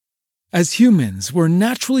As humans, we're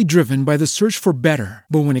naturally driven by the search for better.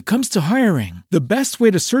 But when it comes to hiring, the best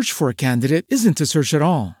way to search for a candidate isn't to search at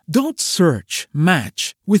all. Don't search,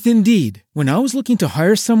 match with Indeed. When I was looking to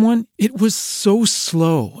hire someone, it was so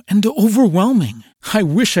slow and overwhelming. I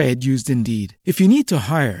wish I had used Indeed. If you need to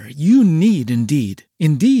hire, you need Indeed.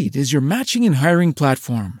 Indeed is your matching and hiring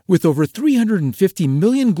platform with over 350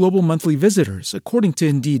 million global monthly visitors, according to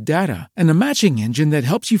Indeed data, and a matching engine that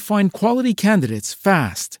helps you find quality candidates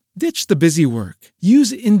fast. Ditch the busy work.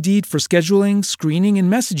 Use Indeed for scheduling, screening,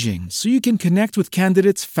 and messaging so you can connect with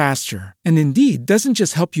candidates faster. And Indeed doesn't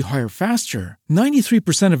just help you hire faster.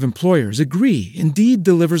 93% of employers agree Indeed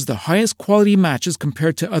delivers the highest quality matches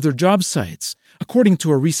compared to other job sites, according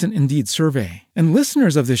to a recent Indeed survey. And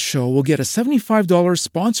listeners of this show will get a $75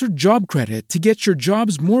 sponsored job credit to get your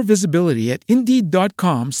jobs more visibility at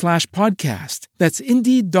Indeed.com/podcast. That's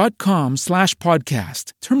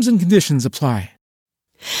Indeed.com/podcast. Terms and conditions apply.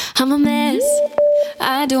 I'm a mess.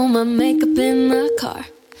 I do my makeup in the car.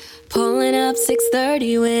 Pulling up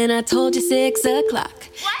 6:30 when I told you 6 o'clock.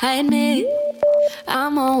 I admit,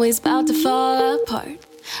 I'm always about to fall apart.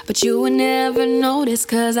 But you would never notice,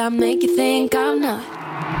 cause I make you think I'm not.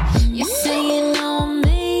 You say you know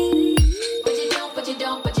me, but you don't, but you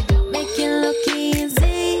don't, but you don't. Make it look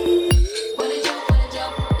easy. What a joke, what a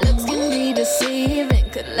joke. Looks can be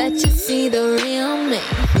deceiving, could let you see the real me.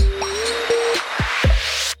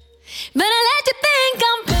 But I let you think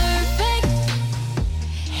I'm perfect.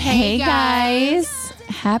 Hey guys.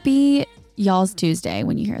 Happy Y'all's Tuesday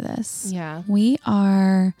when you hear this. Yeah. We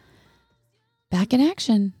are back in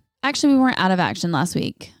action. Actually, we weren't out of action last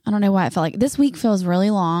week. I don't know why it felt like this week feels really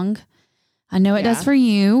long. I know it does for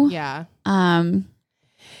you. Yeah.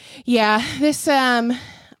 Yeah. This, I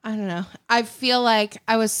don't know. I feel like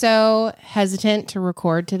I was so hesitant to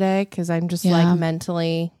record today because I'm just like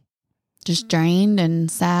mentally just drained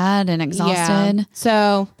and sad and exhausted. Yeah.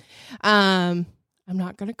 So, I'm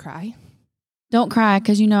not going to cry. Don't cry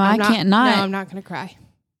because you know I can't not. No, I'm not going to cry.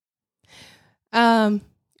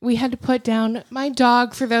 We had to put down my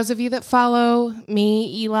dog. For those of you that follow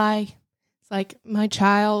me, Eli, it's like my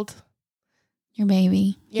child. Your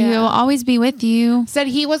baby. Yeah. He will always be with you. Said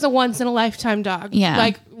he was a once in a lifetime dog. Yeah.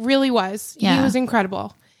 Like really was. Yeah. He was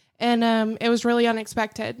incredible. And it was really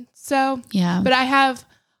unexpected. So, yeah. But I have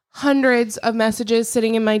hundreds of messages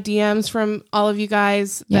sitting in my DMs from all of you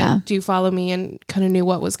guys that do follow me and kind of knew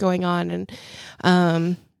what was going on. And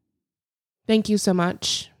thank you so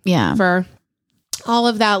much for all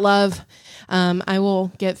of that love. I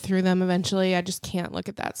will get through them eventually. I just can't look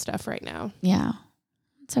at that stuff right now. Yeah.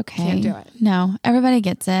 It's okay. Can't do it. No, everybody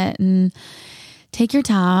gets it. And take your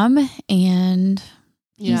time. And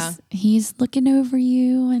he's looking over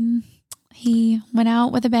you, and he went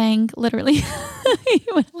out with a bang, literally.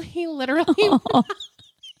 He literally. Oh.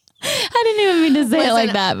 I didn't even mean to say it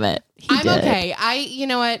like that, but I'm okay. You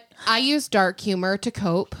know what? I use dark humor to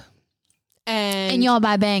cope. And y'all,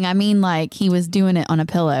 by bang, I mean like he was doing it on a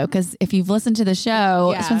pillow. Because if you've listened to the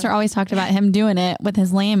show, Spencer always talked about him doing it with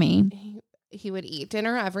his Lammy. He would eat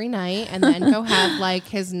dinner every night and then go have like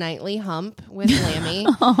his nightly hump with Lammy.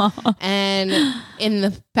 And in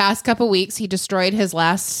the past couple weeks, he destroyed his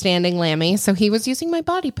last standing Lammy. So he was using my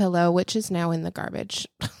body pillow, which is now in the garbage.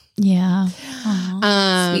 Yeah.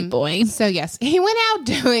 Sweet boy. So yes, he went out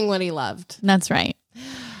doing what he loved. That's right.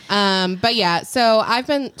 But yeah, so I've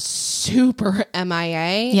been super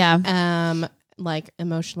MIA. Yeah. Like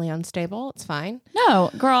emotionally unstable. It's fine. No,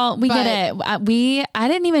 girl, we get it. I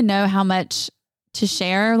didn't even know how much to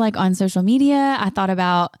share like on social media. I thought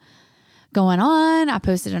about going on. I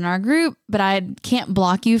posted in our group, but I can't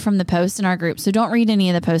block you from the post in our group. So don't read any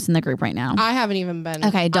of the posts in the group right now. I haven't even been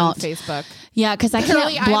on Facebook. Yeah, because I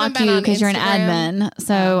can't block you because you're an admin.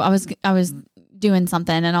 So I was doing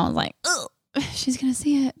something and I was like, ugh, she's gonna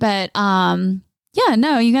see it. But yeah,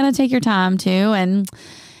 no, you gotta take your time too. And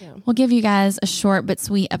we'll give you guys a short but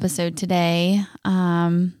sweet episode today.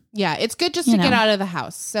 Yeah, it's good just to get out of the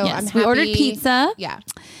house. So I'm happy. We ordered pizza. Yeah,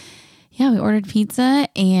 we ordered pizza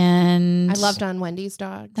and I loved on Wendy's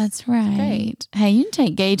dogs. That's right. Great. Hey, you can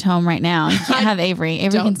take Gage home right now. You can't have Avery.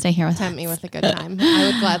 Avery can stay here with us. Tempt me with a good time.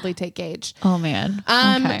 I would gladly take Gage. Oh man.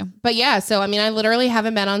 Okay. But yeah, so I mean, I literally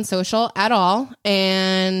haven't been on social at all,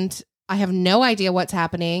 and I have no idea what's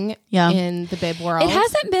happening in the bib world. It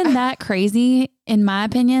hasn't been that crazy, in my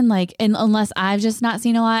opinion, like unless I've just not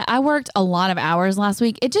seen a lot. I worked a lot of hours last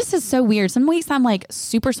week. It just is so weird. Some weeks I'm like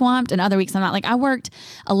super swamped and other weeks I'm not. Like I worked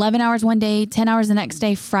 11 hours one day, 10 hours the next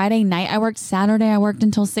day. Friday night I worked. Saturday I worked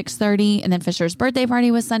until 6:30, and then Fisher's birthday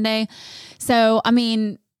party was Sunday. So, I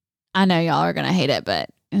mean, I know y'all are going to hate it, but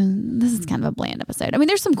this is kind of a bland episode. I mean,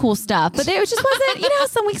 there's some cool stuff, but it just wasn't,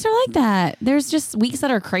 some weeks are like that. There's just weeks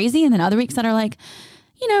that are crazy and then other weeks that are like,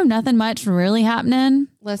 nothing much really happening.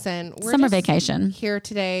 Listen, we're summer just vacation here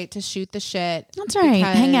today to shoot the shit. That's right.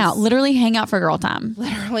 Hang out. Literally hang out for girl time.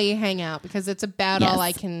 Literally hang out because it's about all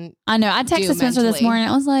I can. I know. I texted Spencer this morning.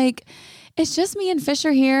 I was like, it's just me and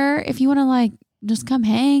Fisher here. If you want to like just come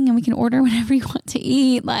hang and we can order whatever you want to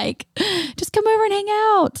eat, like just come over and hang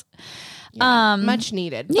out. Yeah, much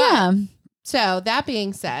needed. Yeah. But, so that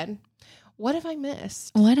being said, what have I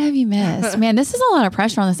missed? What have you missed? Man, this is a lot of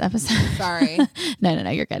pressure on this episode. Sorry. No,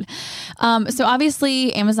 you're good. So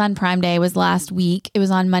obviously Amazon Prime Day was last week. It was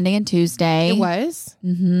on Monday and Tuesday. It was?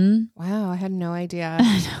 Mm-hmm. Wow, I had no idea.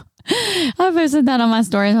 I posted that on my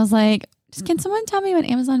story and I was like, can someone tell me what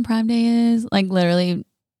Amazon Prime Day is? Like literally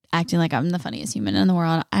acting like I'm the funniest human in the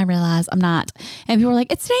world. I realize I'm not. And people were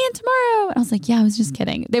like, it's today and tomorrow. And I was like, yeah, I was just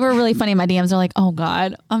kidding. They were really funny in my DMs. They're like, oh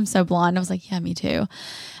God, I'm so blonde. I was like, yeah, me too.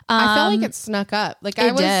 I felt like it snuck up. Like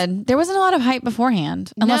it did. There wasn't a lot of hype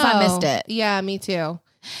beforehand, unless I missed it. Yeah, me too.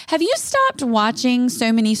 Have you stopped watching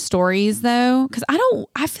so many stories though? Because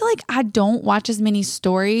I feel like I don't watch as many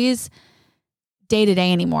stories day to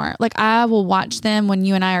day anymore. Like I will watch them when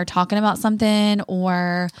you and I are talking about something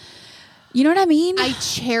or, you know what I mean?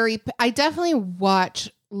 I definitely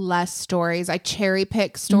watch less stories. I cherry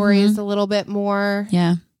pick stories a little bit more.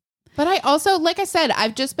 Yeah. But I also, like I said,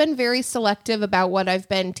 I've just been very selective about what I've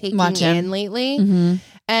been taking in lately. Mm-hmm.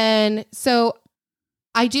 And so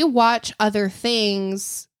I do watch other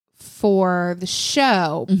things for the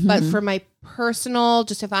show, but for my personal,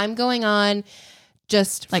 just if I'm going on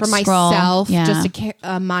just like for myself, just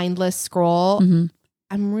a mindless scroll,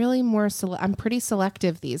 I'm really more, I'm pretty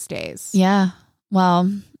selective these days. Yeah. Well,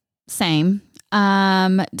 same.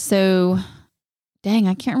 So dang,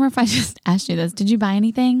 I can't remember if I just asked you this. Did you buy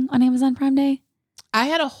anything on Amazon Prime Day? I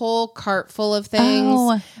had a whole cart full of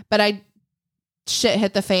things, but shit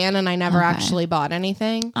hit the fan and I never actually bought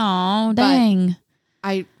anything. Oh, dang.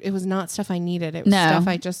 It was not stuff I needed. It was stuff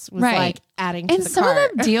I just was like adding to the cart. And some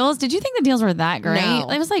of the deals, did you think the deals were that great?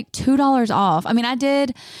 No. It was like $2 off. I mean,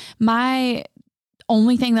 my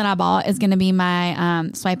only thing that I bought is going to be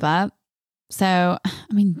my swipe up. So,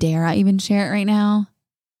 I mean, dare I even share it right now?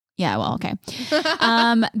 Yeah, well, okay.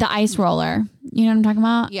 The ice roller. You know what I'm talking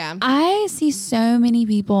about? Yeah. I see so many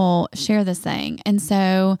people share this thing. And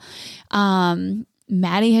so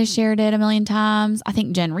Maddie has shared it a million times. I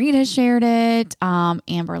think Jen Reed has shared it.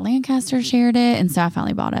 Amber Lancaster shared it. And so I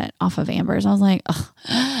finally bought it off of Amber's. I was like,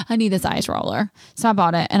 I need this ice roller. So I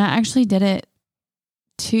bought it. And I actually did it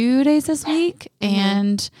 2 days this week.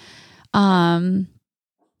 And I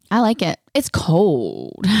like it. It's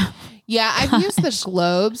cold. Yeah, I've used the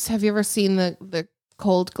globes. Have you ever seen the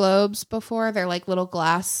cold globes before? They're like little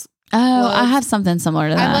glass globes. I have something similar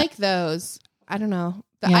to that. I like those. I don't know.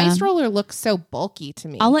 The ice roller looks so bulky to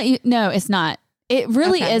me. I'll let you. No, it's not. It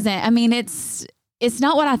really isn't. I mean, it's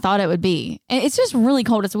not what I thought it would be. It's just really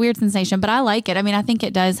cold. It's a weird sensation, but I like it. I mean, I think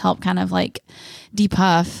it does help kind of like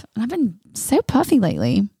depuff. And I've been so puffy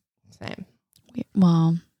lately. Same.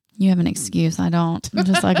 Well, you have an excuse. I don't. I'm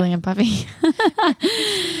just ugly and puffy.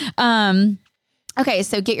 Okay,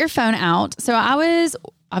 so get your phone out. So I was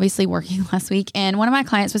obviously working last week and one of my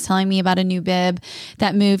clients was telling me about a new bib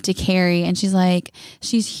that moved to Cary and she's like,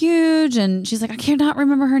 she's huge and she's like, I cannot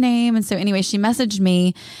remember her name. And so anyway, she messaged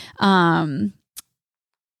me.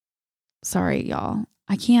 Sorry, y'all.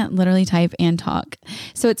 I can't literally type and talk.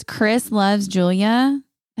 So it's Chris Loves Julia.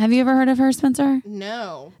 Have you ever heard of her, Spencer?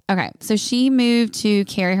 No. Okay. So she moved to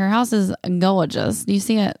Cary. Her house is gorgeous. Do you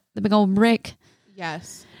see it? The big old brick?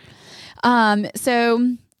 Yes.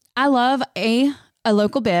 So I love a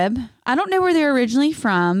local bib. I don't know where they're originally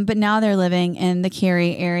from, but now they're living in the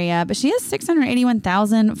Cary area. But she has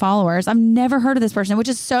 681,000 followers. I've never heard of this person, which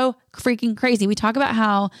is so freaking crazy. We talk about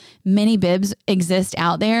how many bibs exist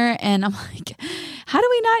out there. And I'm like, how do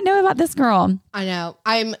we not know about this girl? I know.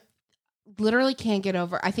 I'm literally can't get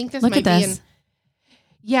over. I think this Look might at be this.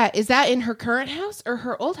 Yeah. Is that in her current house or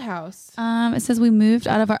her old house? It says we moved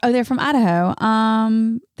out of they're from Idaho.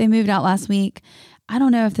 They moved out last week. I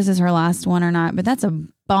don't know if this is her last one or not, but that's a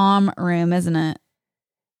bomb room, isn't it?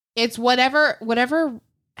 It's whatever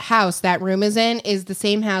house that room is in is the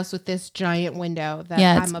same house with this giant window. That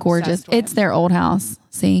yeah, it's I'm gorgeous. with. It's their old house.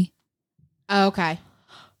 See? Oh, okay.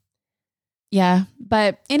 Yeah.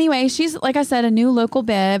 But anyway, she's, like I said, a new local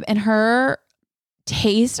bib and her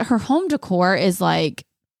taste, her home decor is like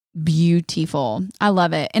beautiful. I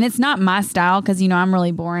love it. And it's not my style because, I'm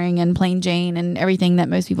really boring and plain Jane and everything that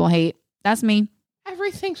most people hate. That's me.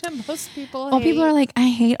 Everything that most people hate. Well, people are like, I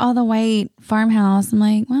hate all the white farmhouse. I'm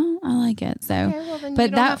like, well, I like it. So, okay, well, then you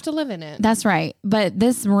don't have to live in it. That's right. But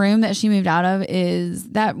this room that she moved out of is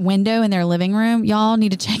that window in their living room. Y'all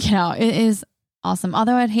need to check it out. It is awesome.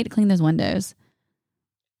 Although I'd hate to clean those windows.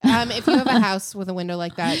 If you have a house with a window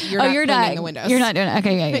like that, you're not cleaning the windows. You're not doing it.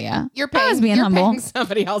 Okay, yeah. You're paying humble.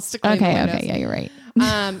 Somebody else to clean the windows. Okay, yeah, you're right.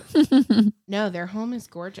 No, their home is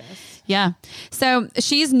gorgeous. Yeah. So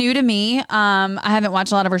she's new to me. I haven't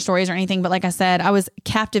watched a lot of her stories or anything, but like I said, I was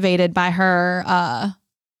captivated by her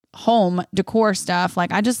home decor stuff.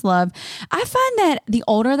 Like I find that the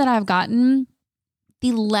older that I've gotten,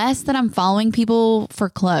 the less that I'm following people for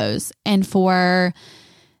clothes and for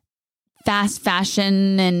fast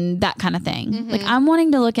fashion and that kind of thing. Mm-hmm. Like I'm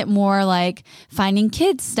wanting to look at more like finding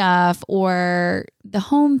kids stuff or the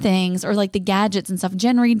home things or like the gadgets and stuff.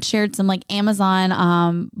 Jen Reed shared some like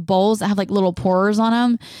Amazon bowls that have like little pourers on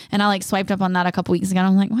them. And I like swiped up on that a couple weeks ago. And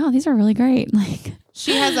I'm like, wow, these are really great. Like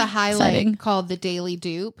she has a highlight exciting. Called the Daily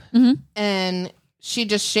Dupe. Mm-hmm. And she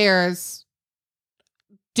just shares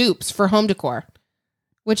dupes for home decor,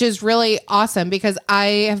 which is really awesome because I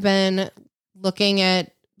have been looking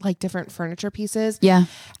at like different furniture pieces. Yeah.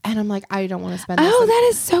 And I'm like, I don't want to spend this. Oh, that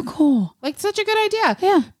is so cool. Like such a good idea.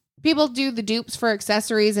 Yeah. People do the dupes for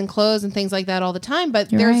accessories and clothes and things like that all the time.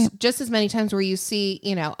 But You're there's right. just as many times where you see,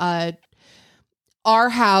 our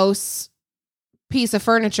house piece of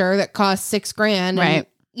furniture that costs $6,000. Right.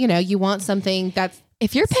 And, you want something that's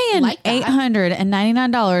If you're paying like that.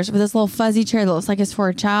 $899 for this little fuzzy chair that looks like it's for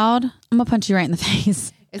a child, I'm going to punch you right in the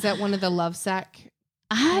face. is that one of the Lovesac?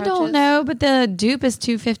 I couches? don't know, but the dupe is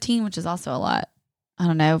 $215, which is also a lot. I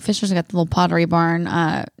don't know. Fisher's got the little Pottery Barn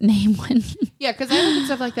name one. Yeah, because I look at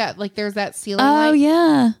stuff like that. Like there's that ceiling Oh, light.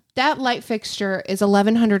 yeah. That light fixture is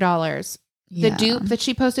 $1,100. Yeah. The dupe that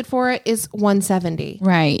she posted for it is $170.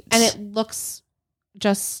 Right. And it looks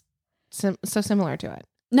just so similar to it.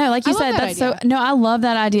 No, like you I love said, that that's idea. so. No, I love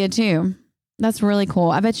that idea too. That's really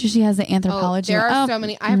cool. I bet you she has the Oh, anthropology. there are Oh, so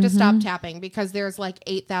many. I have to stop mhm. tapping because there's like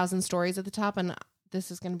 8,000 stories at the top, and this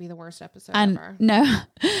is going to be the worst episode And ever. no,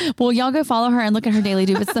 well, y'all go follow her and look at her daily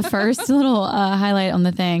dupe. It's the first little highlight on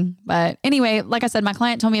the thing. But anyway, like I said, my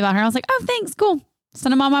client told me about her. I was like, oh, thanks, cool.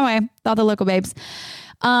 Send them on my way. All the local babes.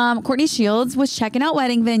 Courtney Shields was checking out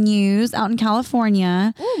wedding venues out in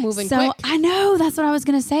California. Ooh, moving so quick. I know that's what I was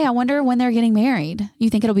going to say. I wonder when they're getting married. You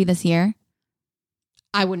think it'll be this year?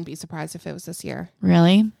 I wouldn't be surprised if it was this year.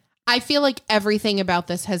 Really? I feel like everything about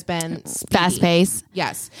this has been speedy. Fast pace.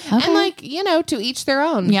 Yes. Okay. And like, to each their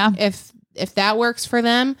own. Yeah. If that works for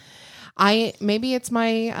them, maybe it's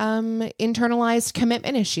my internalized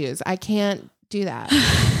commitment issues. I can't do that.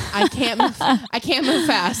 I can't move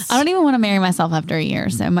fast. I don't even want to marry myself after a year,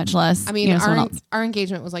 so much less. I mean, someone else. our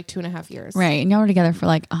engagement was like 2.5 years. Right. And y'all were together for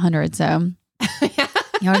like 100. So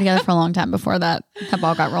y'all were together for a long time before that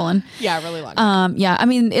ball got rolling. Yeah, really long. Yeah. I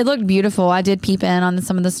mean, it looked beautiful. I did peep in on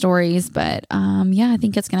some of the stories, but yeah, I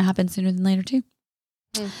think it's going to happen sooner than later too.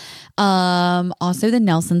 Also the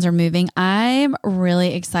Nelsons are moving. I'm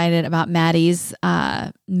really excited about Maddie's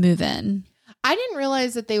move-in. I didn't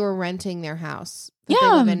realize that they were renting their house that Yeah.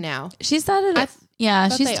 they live in now. She started I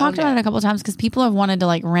thought she's they talked owned about it. it a couple of times because people have wanted to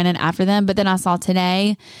like rent it after them. But then I saw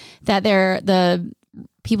today that the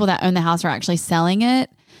people that own the house are actually selling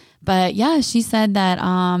it. But yeah, she said that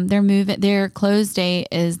their close date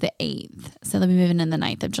is the 8th. So they'll be moving in the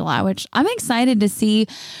 9th of July, which I'm excited to see.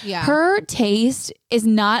 Yeah. Her taste is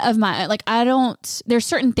not of my, like, there's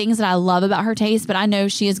certain things that I love about her taste, but I know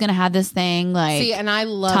she is going to have this thing like See, and I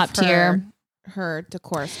love top tier. her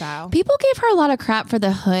decor style. People gave her a lot of crap for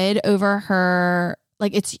the hood over her,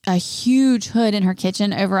 like it's a huge hood in her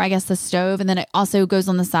kitchen over, I guess, the stove. And then it also goes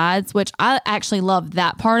on the sides, which I actually love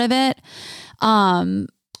that part of it.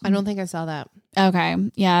 I don't think I saw that. Okay.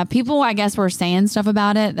 Yeah. People, I guess, were saying stuff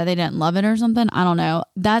about it that they didn't love it or something. I don't know.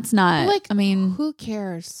 That's not, Like, I mean, who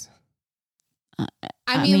cares?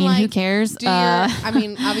 I mean, like, who cares?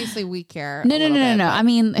 Obviously we care. No. a little bit, but- I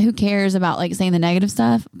mean, who cares about like saying the negative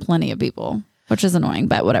stuff? Plenty of people, which is annoying,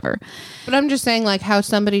 but whatever. But I'm just saying, like, how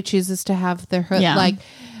somebody chooses to have their hood, Yeah. like,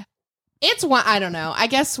 it's one. I don't know. I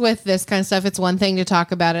guess with this kind of stuff, it's one thing to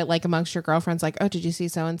talk about it, like amongst your girlfriends, like, oh, did you see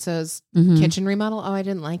so and so's Mhm. kitchen remodel? Oh, I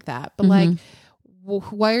didn't like that. But Mhm. like,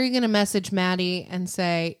 why are you going to message Maddie and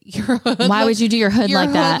say your hood? Why would you do your hood your like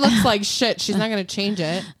hood that? looks like shit. She's not going to change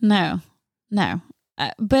it. No.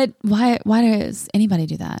 But why does anybody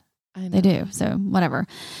do that? I know. They do. So whatever.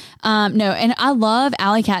 No. And I love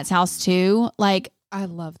Alley Cat's house too. Like I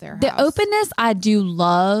love their the house. openness I do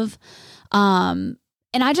love.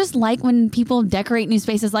 And I just like when people decorate new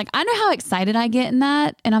spaces. Like, I know how excited I get in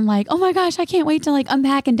that. And I'm like, oh my gosh, I can't wait to like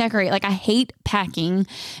unpack and decorate. Like, I hate packing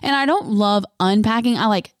and I don't love unpacking. I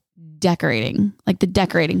like decorating, like the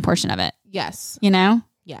decorating portion of it. Yes. You know?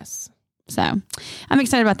 Yes. So I'm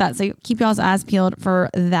excited about that. So keep y'all's eyes peeled for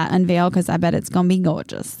that unveil because I bet it's going to be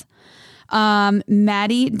gorgeous.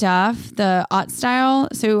 Maddie Duff, the Ott Style.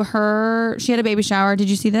 So she had a baby shower. Did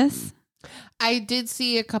you see this? I did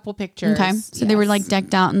see a couple pictures. Okay. So they were like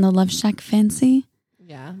decked out in the Love Shack fancy.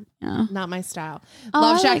 Yeah. Yeah. Not my style.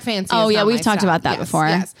 Love Shack fancy. Oh, is yeah. not We've my talked style. about that before.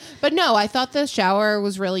 Yes. But no, I thought the shower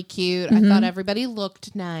was really cute. I thought everybody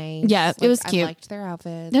looked nice. Yeah, it was cute. I liked their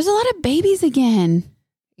outfits. There's a lot of babies again.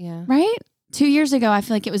 Yeah. Right? 2 years ago, I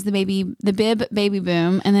feel like it was the bib baby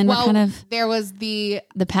boom. And then we're kind of there was the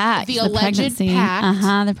pact, the alleged pregnancy.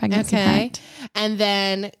 pact. The pregnancy pact. And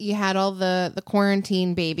then you had all the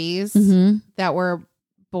quarantine babies that were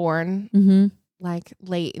born like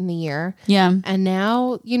late in the year. Yeah. And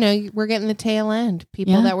now, we're getting the tail end.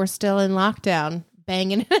 People that were still in lockdown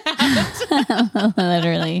banging it out.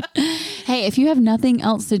 Literally. Hey, if you have nothing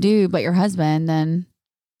else to do but your husband, then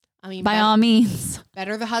by all means.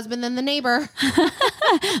 Better the husband than the neighbor.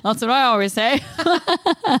 That's what I always say.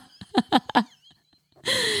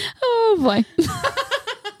 Oh boy.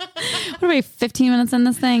 What are we, 15 minutes in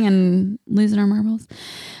this thing and losing our marbles?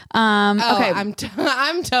 Okay. I'm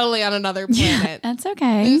totally on another planet. That's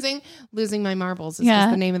okay. Losing my marbles is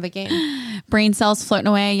just the name of the game. Brain cells floating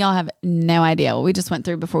away. Y'all have no idea what we just went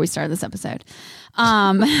through before we started this episode.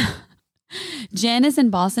 Jen is in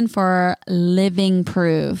Boston for Living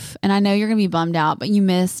Proof. And I know you're going to be bummed out, but you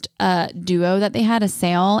missed a duo that they had a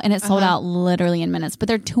sale and it sold out literally in minutes. But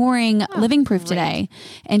they're touring Living Proof today.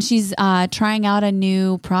 And she's trying out a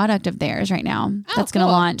new product of theirs right now. That's going to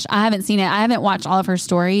launch. I haven't seen it. I haven't watched all of her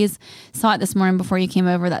stories. Saw it this morning before you came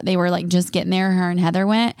over that they were like just getting there. Her and Heather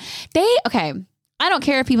went. I don't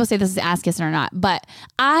care if people say this is ass kissing or not, but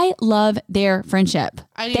I love their friendship.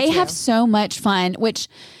 They have so much fun, which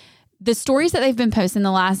the stories that they've been posting the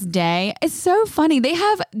last day is so funny. They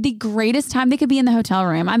have the greatest time. They could be in the hotel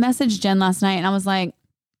room. I messaged Jen last night and I was like,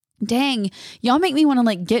 dang, y'all make me want to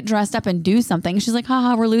like get dressed up and do something. She's like,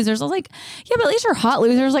 haha, we're losers. I was like, yeah, but at least you're hot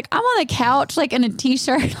losers. Like, I'm on the couch, like in a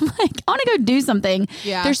t-shirt. I'm like, I want to go do something.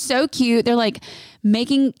 Yeah. They're so cute. They're like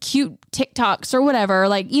making cute TikToks or whatever.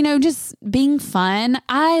 Like, just being fun.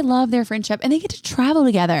 I love their friendship and they get to travel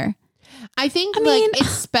together. I think it's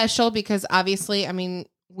special because obviously,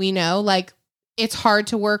 we know like it's hard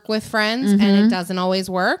to work with friends and it doesn't always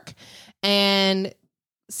work. And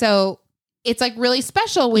so it's like really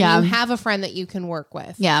special when you have a friend that you can work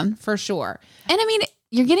with. Yeah, for sure. And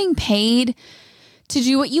you're getting paid to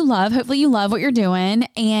do what you love. Hopefully you love what you're doing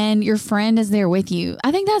and your friend is there with you.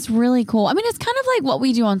 I think that's really cool. It's kind of like what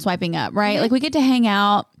we do on Swiping Up, right? Mm-hmm. Like we get to hang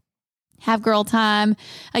out, have girl time.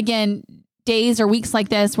 Again, days or weeks like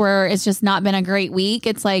this where it's just not been a great week,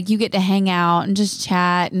 it's like you get to hang out and just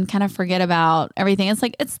chat and kind of forget about everything. It's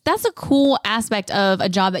like that's a cool aspect of a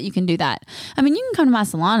job that you can do that. You can come to my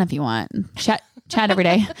salon if you want. Chat every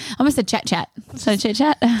day. I almost said chat. So chit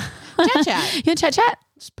chat. Chat. You chat.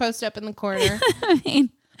 Just post up in the corner. Can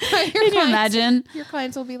you imagine? Your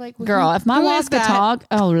clients will be like, girl, if my walls could talk,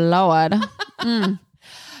 oh Lord.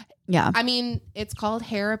 Yeah. It's called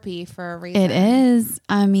therapy for a reason. It is.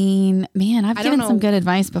 Man, I've given some good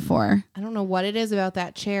advice before. I don't know what it is about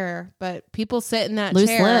that chair, but people sit in that chair.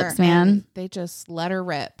 Loose lips, man. They just let her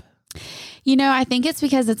rip. I think it's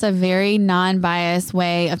because it's a very non-biased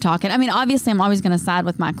way of talking. Obviously I'm always going to side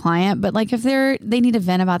with my client, but like if they need to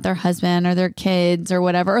vent about their husband or their kids or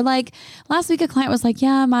whatever, or like last week a client was like,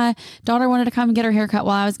 yeah, my daughter wanted to come and get her haircut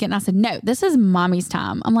while I was I said, no, this is mommy's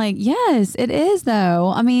time. I'm like, yes, it is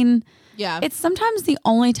though. Yeah, it's sometimes the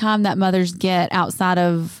only time that mothers get outside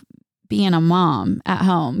of being a mom at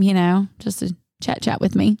home, just to chat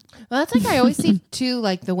with me. Well, that's like I always see too,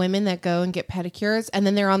 like the women that go and get pedicures and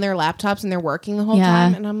then they're on their laptops and they're working the whole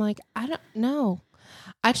time. And I'm like, I don't know.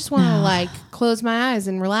 I just want to like close my eyes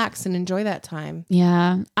and relax and enjoy that time.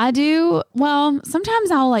 Yeah, I do. Well, sometimes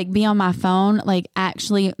I'll like be on my phone, like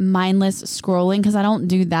actually mindless scrolling because I don't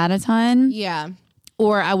do that a ton. Yeah.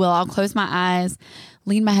 Or I'll close my eyes,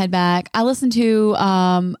 lean my head back. I listened to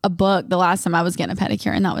a book the last time I was getting a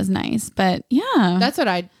pedicure and that was nice. But yeah. That's what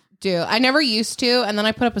I do. I never used to. And then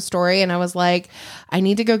I put up a story and I was like, I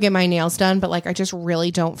need to go get my nails done. But like, I just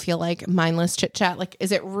really don't feel like mindless chit chat. Like,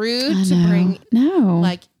 is it rude to bring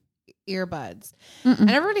like earbuds?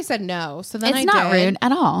 And everybody said no. So then it's not rude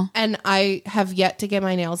at all. And I have yet to get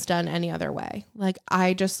my nails done any other way. Like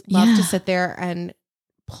I just love to sit there and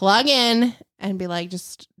plug in and be like,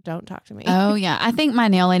 just don't talk to me. Oh yeah. I think my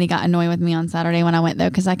nail lady got annoyed with me on Saturday when I went though,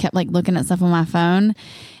 because I kept like looking at stuff on my phone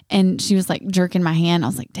and she was like jerking my hand. I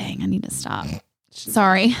was like, dang, I need to stop.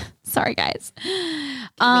 Sorry guys. Give me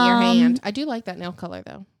your hand. I do like that nail color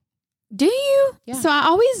though. Do you? Yeah. So I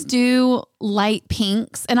always do light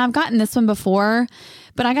pinks, and I've gotten this one before,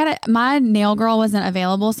 but my nail girl wasn't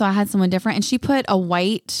available, so I had someone different, and she put a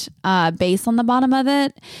white base on the bottom of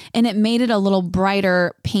it, and it made it a little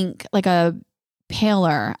brighter pink, like a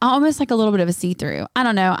paler, almost like a little bit of a see-through. I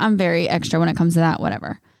don't know. I'm very extra when it comes to that.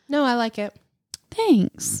 Whatever. No, I like it.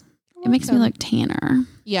 Thanks. It makes me look tanner.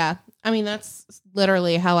 Yeah. I mean, that's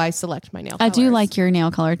literally how I select my nail I colors. do like your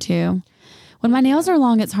nail color too. When my nails are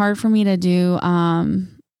long, it's hard for me to do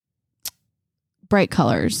bright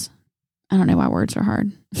colors. I don't know why words are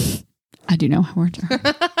hard. I do know why words are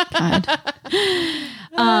hard.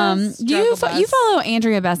 God. You follow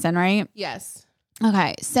Andrea Besson, right? Yes.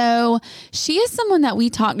 Okay. So she is someone that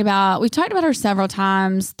we've talked about her several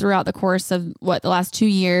times throughout the course of the last 2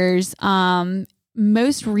 years.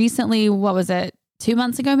 Most recently, what was it? 2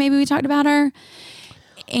 months ago, maybe we talked about her.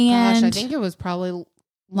 And gosh, I think it was probably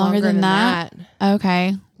longer than that.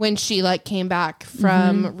 Okay. When she like came back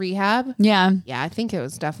from rehab. Yeah. Yeah, I think it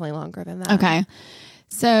was definitely longer than that. Okay.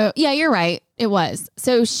 So yeah, you're right. It was.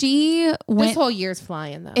 So she went. This whole year's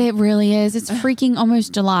flying though. It really is. It's freaking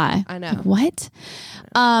almost July. I know. Like, what?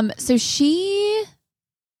 So she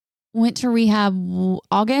went to rehab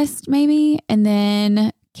August maybe, and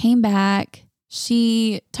then came back.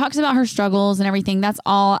 She talks about her struggles and everything. That's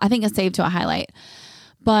all I think is saved to a highlight.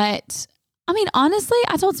 But I mean, honestly,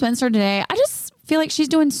 I told Spencer today, I just feel like she's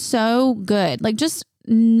doing so good. Like just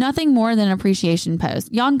nothing more than an appreciation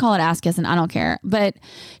post. Y'all can call it ass kissing. I don't care. But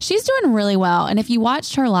she's doing really well. And if you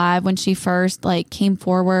watched her live when she first like came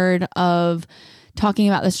forward of talking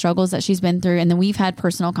about the struggles that she's been through, and then we've had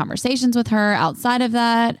personal conversations with her outside of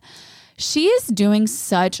that, she is doing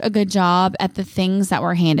such a good job at the things that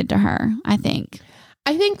were handed to her, I think.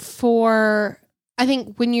 I think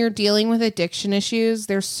when you're dealing with addiction issues,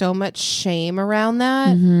 there's so much shame around that.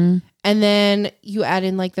 Mm-hmm. And then you add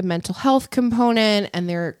in like the mental health component, and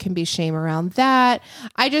there can be shame around that.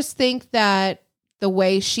 I just think that the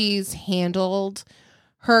way she's handled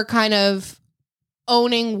her kind of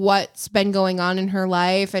owning what's been going on in her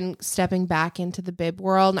life and stepping back into the bib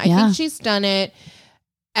world, I think she's done it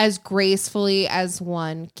as gracefully as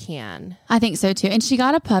one can. I think so too. And she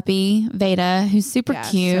got a puppy, Veda, who's super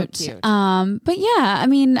cute. So cute. But yeah, I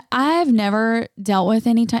mean, I've never dealt with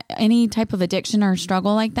any type of addiction or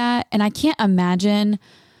struggle like that. And I can't imagine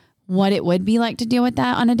what it would be like to deal with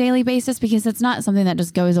that on a daily basis, because it's not something that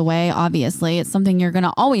just goes away. Obviously, it's something you're going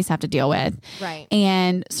to always have to deal with. Right.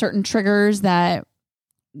 And certain triggers that,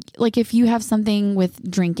 like if you have something with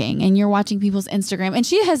drinking and you're watching people's Instagram, and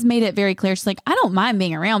she has made it very clear, she's like, I don't mind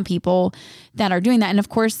being around people that are doing that. And of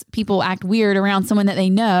course people act weird around someone that they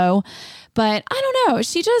know, but I don't know.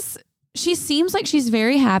 She seems like she's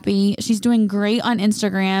very happy. She's doing great on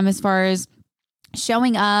Instagram as far as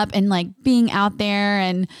showing up and like being out there.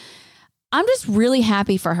 And I'm just really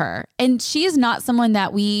happy for her. And she is not someone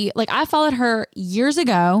that I followed her years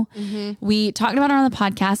ago. Mm-hmm. We talked about her on the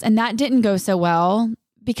podcast, and that didn't go so well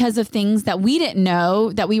because of things that we didn't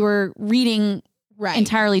know, that we were reading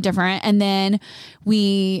entirely different. And then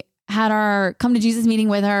we had our come to Jesus meeting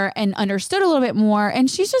with her and understood a little bit more.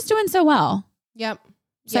 And she's just doing so well. Yep.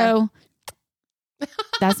 So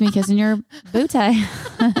that's me kissing your booty.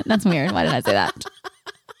 That's weird. Why did I say that?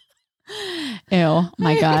 Ew.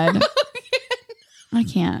 My God. I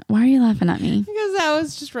can't. Why are you laughing at me? Because that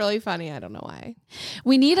was just really funny. I don't know why.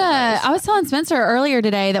 We need I was telling Spencer earlier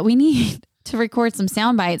today that we need to record some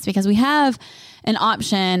sound bites, because we have an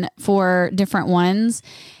option for different ones,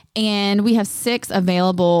 and we have 6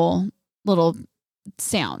 available little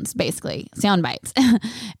sounds, basically sound bites.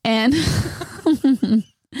 And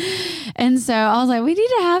and so I was like, we need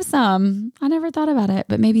to have some. I never thought about it,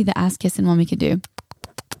 but maybe the ass kissing one we could do.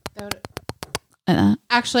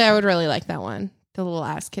 Actually, I would really like that one. The little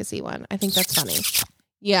ass kissy one. I think that's funny.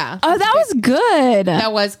 Yeah. Oh, that was good.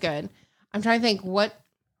 That was good. I'm trying to think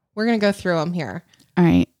we're going to go through them here. All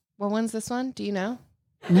right. What one's this one? Do you know?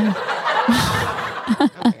 No. Oh my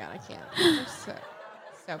God, I can't. They're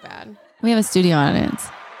so bad. We have a studio audience.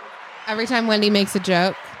 Every time Wendy makes a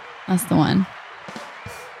joke. That's the one.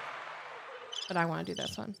 But I want to do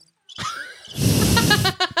this one.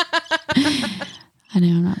 I know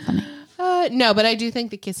I'm not funny. No, but I do think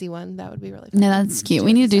the kissy one, that would be really fun. No, that's cute.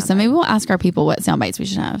 We need to do some. Maybe we'll ask our people what sound bites we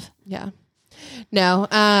should have. Yeah. No.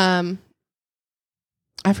 I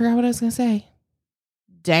forgot what I was going to say.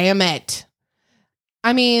 Damn it.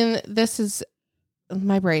 I mean, this is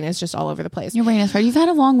my brain is just all over the place. Your brain is fried. You've had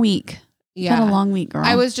a long week. Yeah. You've had a long week, girl.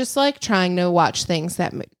 I was just like trying to watch things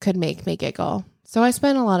that could make me giggle. So I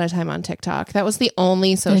spent a lot of time on TikTok. That was the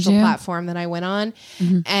only social platform that I went on.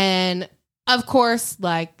 And of course,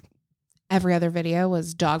 like every other video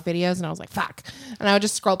was dog videos. And I was like, fuck. And I would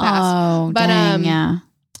just scroll past. Oh, but dang, yeah.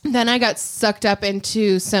 Then I got sucked up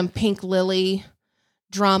into some Pink Lily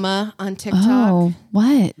drama on TikTok. Oh,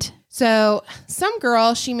 what? So some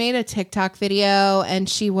girl, she made a TikTok video and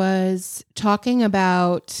she was talking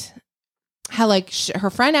about how like her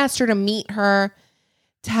friend asked her to meet her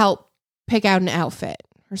to help pick out an outfit,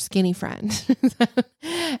 her skinny friend.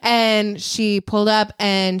 And she pulled up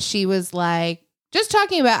and she was like, just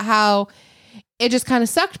talking about how it just kind of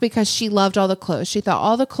sucked because she loved all the clothes. She thought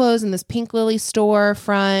all the clothes in this Pink Lily store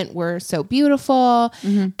front were so beautiful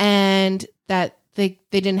and that they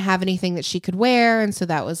didn't have anything that she could wear. And so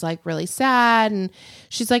that was like really sad. And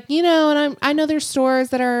she's like, you know, and I know there's stores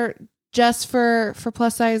that are just for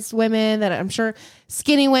plus size women that I'm sure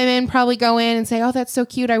skinny women probably go in and say, oh, that's so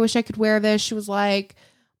cute. I wish I could wear this. She was like,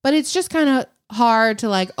 but it's just kind of hard to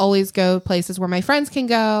like always go places where my friends can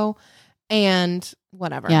go and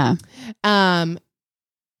whatever. Yeah.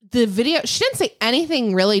 The video, she didn't say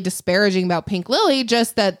anything really disparaging about Pink Lily,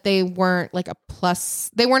 just that they weren't like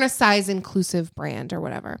they weren't a size inclusive brand or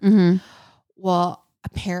whatever. Well,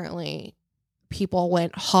 apparently people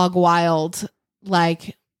went hog wild,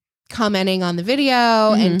 like commenting on the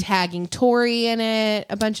video and tagging Tori in it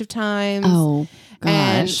a bunch of times. Oh, gosh.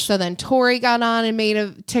 And so then Tori got on and made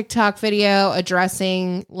a TikTok video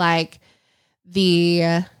addressing like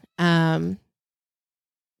the,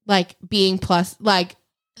 like being plus, like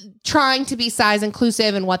trying to be size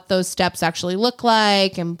inclusive and what those steps actually look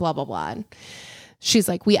like and blah, blah, blah. And she's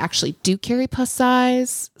like, we actually do carry plus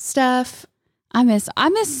size stuff. I miss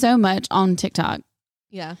so much on TikTok.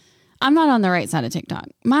 Yeah. I'm not on the right side of TikTok.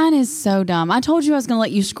 Mine is so dumb. I told you I was going to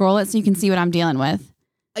let you scroll it so you can see what I'm dealing with.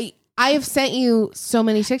 I have sent you so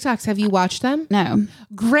many TikToks. Have you watched them? No.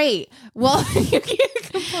 Great. Well, you can't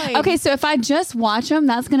complain. Okay, so if I just watch them,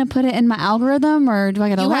 that's going to put it in my algorithm, or do I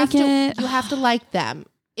got to like it? You have to like them.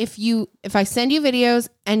 If I send you videos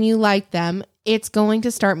and you like them, it's going to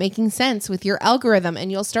start making sense with your algorithm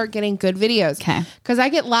and you'll start getting good videos. Okay. Because I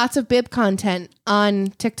get lots of bib content on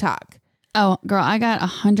TikTok. Oh, girl, I got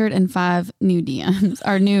 105 new DMs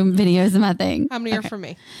or new videos in my thing. How many are from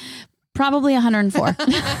me? Probably 104.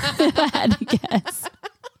 If I had to guess.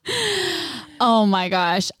 Oh my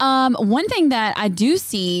gosh. One thing that I do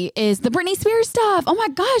see is the Britney Spears stuff. Oh my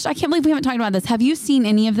gosh. I can't believe we haven't talked about this. Have you seen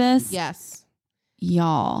any of this? Yes.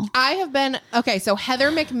 Y'all. I have been, okay, so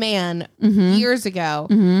Heather McMahon years ago,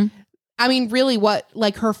 I mean, really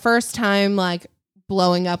like her first time like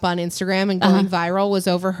blowing up on Instagram and going viral was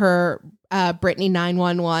over her Britney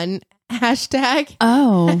 911 hashtag.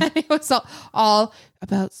 Oh. And it was all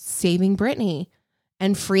about saving Britney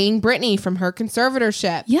and freeing Britney from her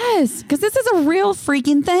conservatorship. Yes, because this is a real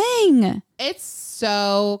freaking thing. It's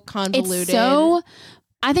so convoluted.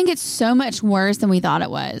 I think it's so much worse than we thought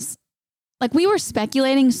it was. Like we were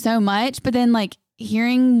speculating so much, but then like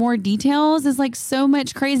hearing more details is like so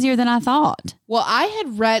much crazier than I thought. Well, I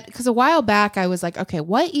had read, because a while back I was like, okay,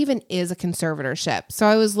 what even is a conservatorship? So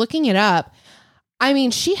I was looking it up. I mean,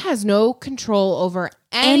 she has no control over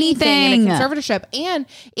anything in a conservatorship. And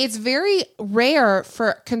it's very rare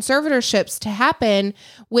for conservatorships to happen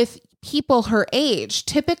with people her age.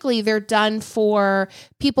 Typically, they're done for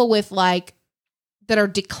people with like, that are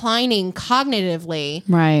declining cognitively,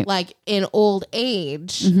 right? Like in old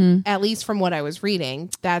age, at least from what I was reading.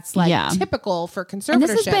 That's like typical for conservatorships. And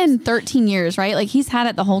this has been 13 years, right? Like he's had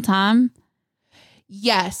it the whole time.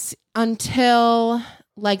 Yes, until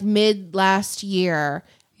like mid last year.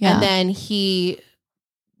 Yeah. And then he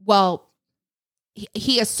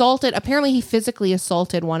assaulted, apparently he physically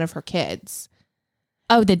assaulted one of her kids.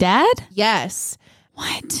 Oh, the dad? Yes.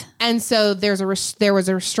 What? And so there was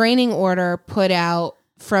a restraining order put out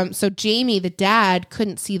so Jamie, the dad,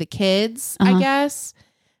 couldn't see the kids, I guess,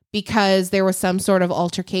 because there was some sort of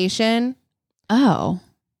altercation. Oh.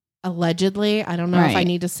 Allegedly. I don't know if I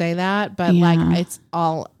need to say that, but like it's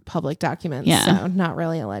all public documents. Yeah. So not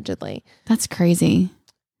really allegedly. That's crazy.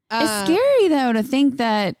 It's scary though to think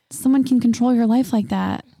that someone can control your life like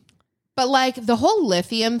that. But like the whole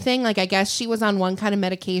lithium thing, like I guess she was on one kind of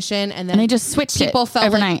medication and then they just switched people it felt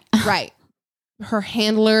overnight. Like, right. Her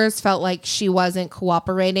handlers felt like she wasn't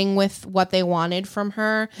cooperating with what they wanted from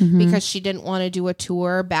her because she didn't want to do a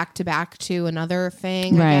tour back to back to another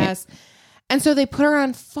thing, I guess. And so they put her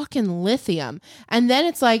on fucking lithium. And then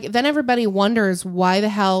it's like, then everybody wonders why the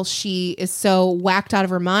hell she is so whacked out of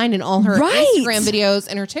her mind in all her Instagram videos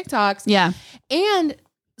and her TikToks. Yeah. And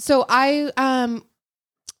so I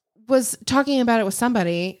was talking about it with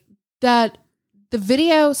somebody that the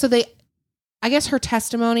video, I guess her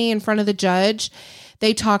testimony in front of the judge,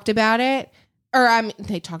 they talked about it,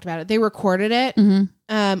 they recorded it,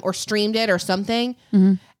 or streamed it or something.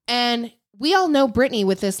 Mm-hmm. And we all know Britney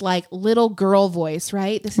with this like little girl voice,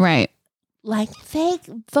 right? This Right. like fake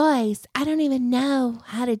voice. I don't even know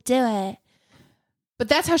how to do it. But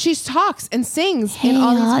that's how she talks and sings in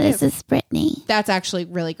all these videos. This is Britney. That's actually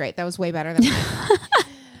really great. That was way better than mine.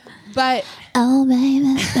 But Oh,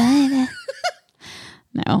 baby.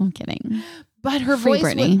 No, I'm kidding. but her Free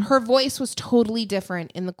Britney. her voice was totally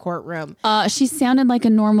different in the courtroom. She sounded like a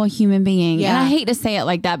normal human being. Yeah. And I hate to say it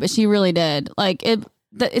like that, but she really did. Like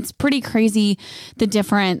it's pretty crazy, the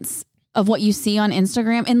difference of what you see on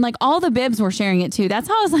Instagram. And like all the bibs were sharing it too. That's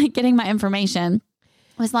how I was like getting my information.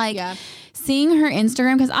 It was like seeing her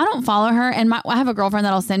Instagram, because I don't follow her. And I have a girlfriend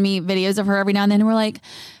that'll send me videos of her every now and then. And we're like,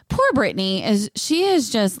 poor Britney, she has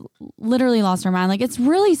just literally lost her mind. Like, it's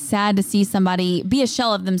really sad to see somebody be a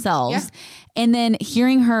shell of themselves. Yeah. And then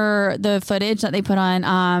hearing the footage that they put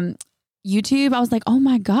on YouTube, I was like, oh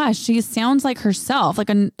my gosh, she sounds like herself, like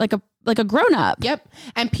a grown up. Yep.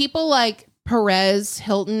 And people like Perez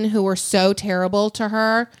Hilton, who were so terrible to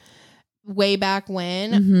her way back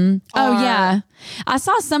when. Mm-hmm. Oh yeah. I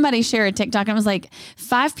saw somebody share a TikTok and it was like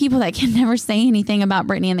 5 people that can never say anything about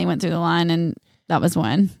Britney, and they went through the line, and that was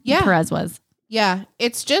one. Yeah. Perez was. Yeah.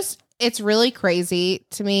 It's really crazy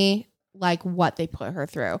to me, like what they put her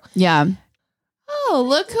through. Yeah. Oh,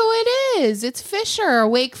 look who it is. It's Fisher,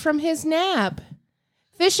 awake from his nap.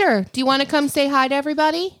 Fisher, do you want to come say hi to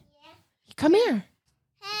everybody? Yeah. Come here.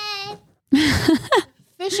 Hey.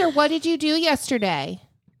 Fisher, what did you do yesterday?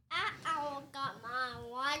 I got my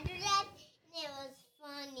Wonderland. It was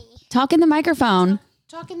funny. Talk in the microphone.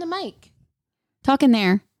 Talk in the mic. Talk in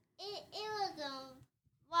there. It was a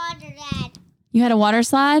Wonderland. You had a water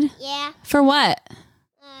slide? Yeah. For what?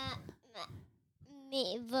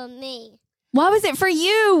 For me. What was it for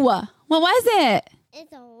you? What was it?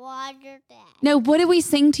 It's a Wonderland. No, what did we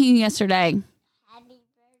sing to you yesterday? Happy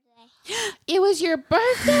birthday. It was your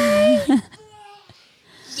birthday?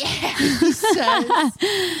 Yes.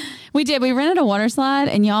 We did. We rented a water slide,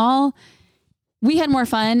 and y'all, we had more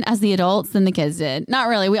fun as the adults than the kids did. Not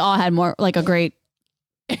really. We all had more, like a great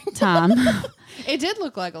time. It did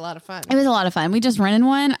look like a lot of fun. It was a lot of fun. We just rented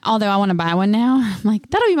one, although I want to buy one now. I'm like,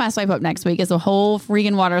 that'll be my swipe up next week, is a whole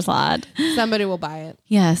freaking water slide. Somebody will buy it.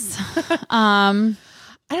 Yes. I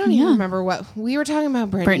don't even remember what we were talking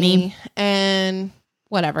about. Britney and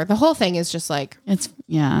whatever. The whole thing is just like it's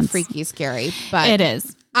freaky scary, but it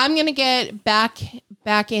is. I'm gonna get back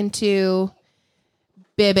into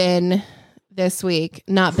bibbin this week.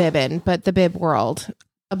 Not bibbin, but the bib world,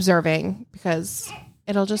 observing, because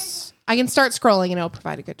I can start scrolling and it'll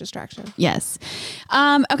provide a good distraction. Yes.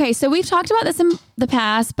 Okay, so we've talked about this in the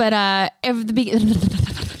past, but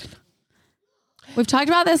we've talked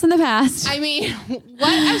about this in the past. I mean,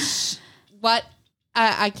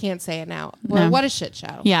 I can't say it now. No. What a shit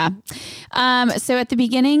show. Yeah. So at the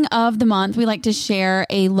beginning of the month, we like to share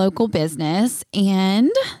a local business,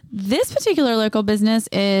 and this particular local business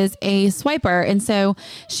is a swiper. And so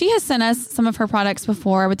she has sent us some of her products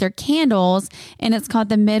before with their candles, and it's called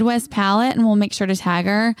the Midwest Palette, and we'll make sure to tag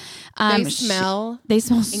her. They smell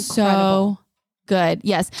incredible. so good.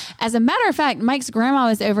 Yes. As a matter of fact, Mike's grandma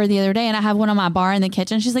was over the other day, and I have one on my bar in the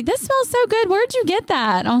kitchen. She's like, this smells so good. Where'd you get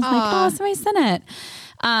that? And I was like, oh, somebody sent it.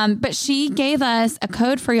 But she gave us a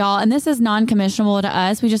code for y'all, and this is non-commissionable to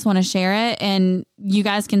us. We just want to share it, and you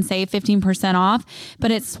guys can save 15% off,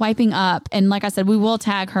 but it's swiping up. And like I said, we will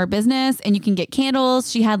tag her business, and you can get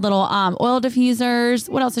candles. She had little oil diffusers.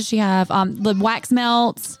 What else does she have? The wax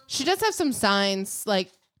melts. She does have some signs,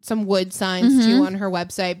 like some wood signs too on her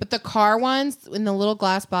website, but the car ones in the little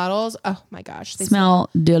glass bottles, oh my gosh, they smell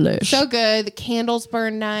delish. So good. The candles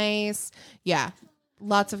burn nice. Yeah.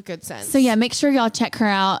 Lots of good scents. So yeah, make sure y'all check her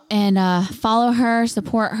out and follow her,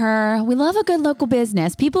 support her. We love a good local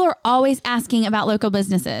business. People are always asking about local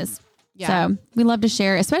businesses. Yeah. So we love to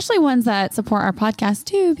share, especially ones that support our podcast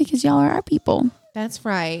too, because y'all are our people. That's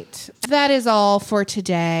right. That is all for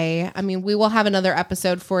today. I mean, we will have another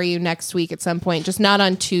episode for you next week at some point, just not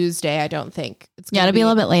on Tuesday, I don't think. It'll be a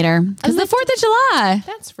little bit later because the 4th of July.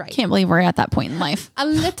 That's right. Can't believe we're at that point in life. A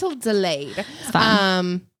little delayed. It's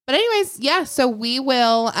fine. But anyways, yeah, so we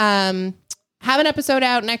will have an episode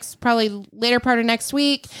out probably later part of next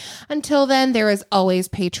week. Until then, there is always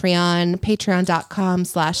Patreon,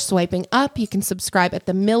 patreon.com/swiping up. You can subscribe at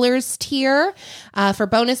the Millers tier for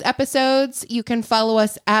bonus episodes. You can follow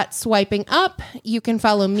us at Swiping Up. You can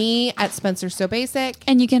follow me at Spencer So Basic.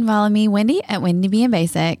 And you can follow me, Wendy, at Wendy Being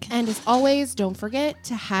Basic. And as always, don't forget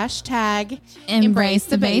to hashtag Embrace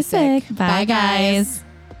the basic. Bye, guys.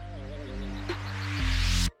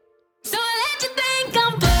 So I let you think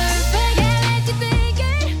I'm perfect. I let you think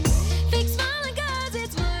it. Fake smiling 'cause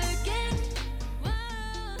it's working. Whoa.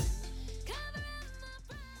 Cover up my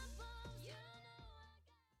problems. You know.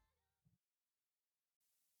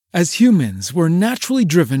 As humans, we're naturally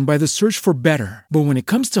driven by the search for better. But when it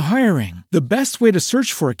comes to hiring, the best way to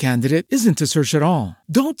search for a candidate isn't to search at all.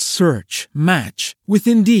 Don't search, match with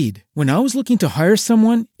Indeed. When I was looking to hire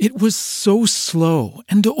someone, it was so slow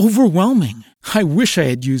and overwhelming. I wish I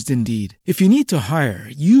had used Indeed. If you need to hire,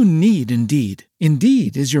 you need Indeed.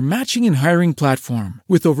 Indeed is your matching and hiring platform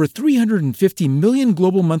with over 350 million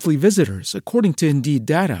global monthly visitors, according to Indeed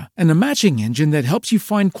data, and a matching engine that helps you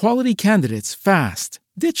find quality candidates fast.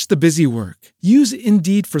 Ditch the busy work. Use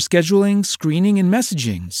Indeed for scheduling, screening, and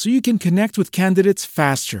messaging so you can connect with candidates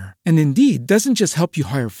faster. And Indeed doesn't just help you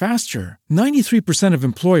hire faster. 93% of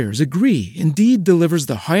employers agree Indeed delivers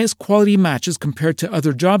the highest quality matches compared to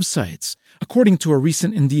other job sites, according to a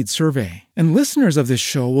recent Indeed survey. And listeners of this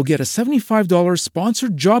show will get a $75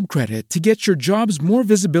 sponsored job credit to get your jobs more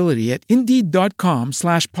visibility at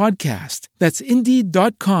Indeed.com/podcast. That's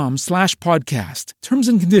Indeed.com/podcast. Terms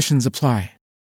and conditions apply.